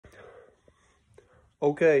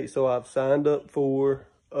Okay, so I've signed up for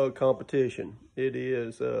a competition. It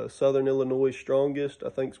is Southern Illinois Strongest, I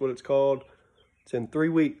think is what it's called. It's in 3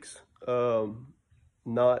 weeks.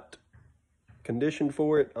 Not conditioned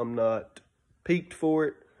for it. I'm not peaked for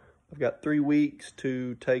it. I've got 3 weeks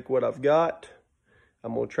to take what I've got.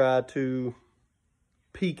 I'm going to try to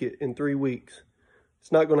peak it in 3 weeks.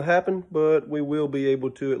 It's not going to happen, but we will be able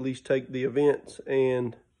to at least take the events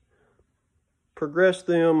and progress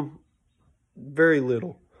them very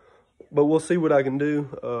little. But we'll see what I can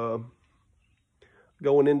do.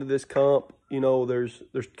 Going into this comp, you know, there's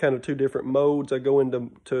kind of two different modes. I go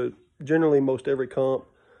into generally most every comp,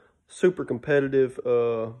 super competitive.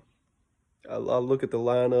 I look at the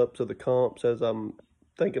lineups of the comps as I'm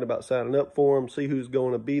thinking about signing up for them, see who's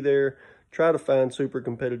going to be there, try to find super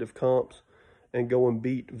competitive comps, and go and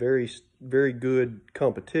beat very, very good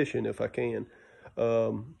competition if I can.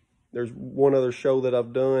 There's one other show that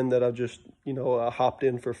I've done that I just, I hopped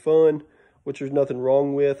in for fun, which there's nothing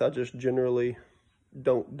wrong with. I just generally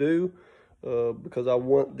don't do because I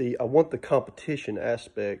want the competition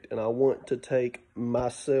aspect, and I want to take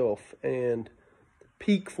myself and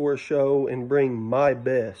peak for a show and bring my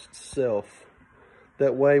best self.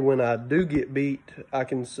 That way, when I do get beat, I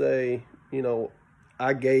can say,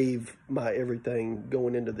 I gave my everything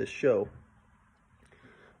going into this show.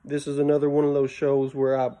 This is another one of those shows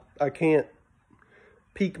where I can't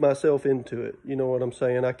peak myself into it. You know what I'm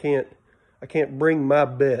saying? I can't bring my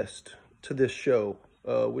best to this show,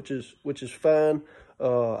 which is fine.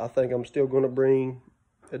 I think I'm still going to bring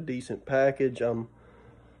a decent package. I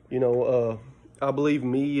believe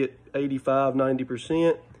me at 85,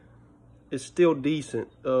 90% is still decent.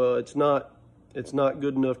 It's not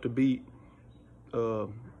good enough to beat,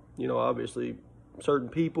 obviously certain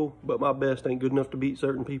people, but my best ain't good enough to beat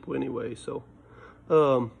certain people anyway. So,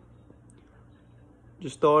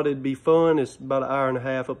 just thought it'd be fun. It's about 1.5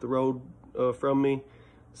 hours up the road from me,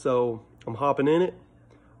 so I'm hopping in it.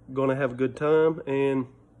 I'm gonna have a good time, and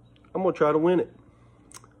I'm gonna try to win it,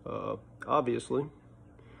 obviously.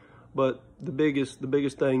 But the biggest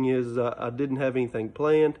thing is I didn't have anything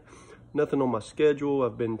planned, nothing on my schedule.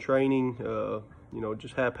 I've been training,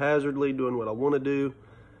 just haphazardly, doing what I want to do.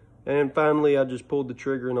 And finally, I just pulled the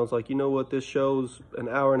trigger, and I was like, you know what? This show's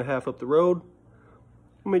 1.5 hours up the road.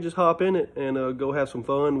 Let me just hop in it and go have some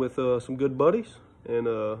fun with some good buddies and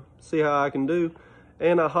see how I can do.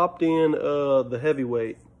 And I hopped in the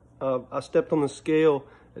heavyweight. I stepped on the scale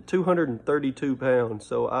at 232 pounds.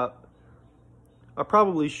 So I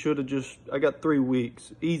probably should have I got 3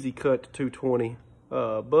 weeks, easy cut to 220.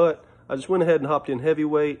 But I just went ahead and hopped in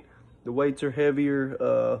heavyweight. The weights are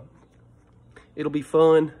heavier. It'll be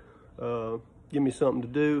fun. Give me something to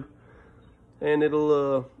do. And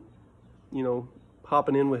it'll,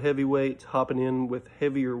 hopping in with heavyweights, hopping in with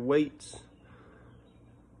heavier weights,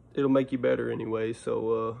 it'll make you better anyway.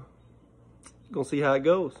 So, gonna see how it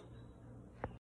goes.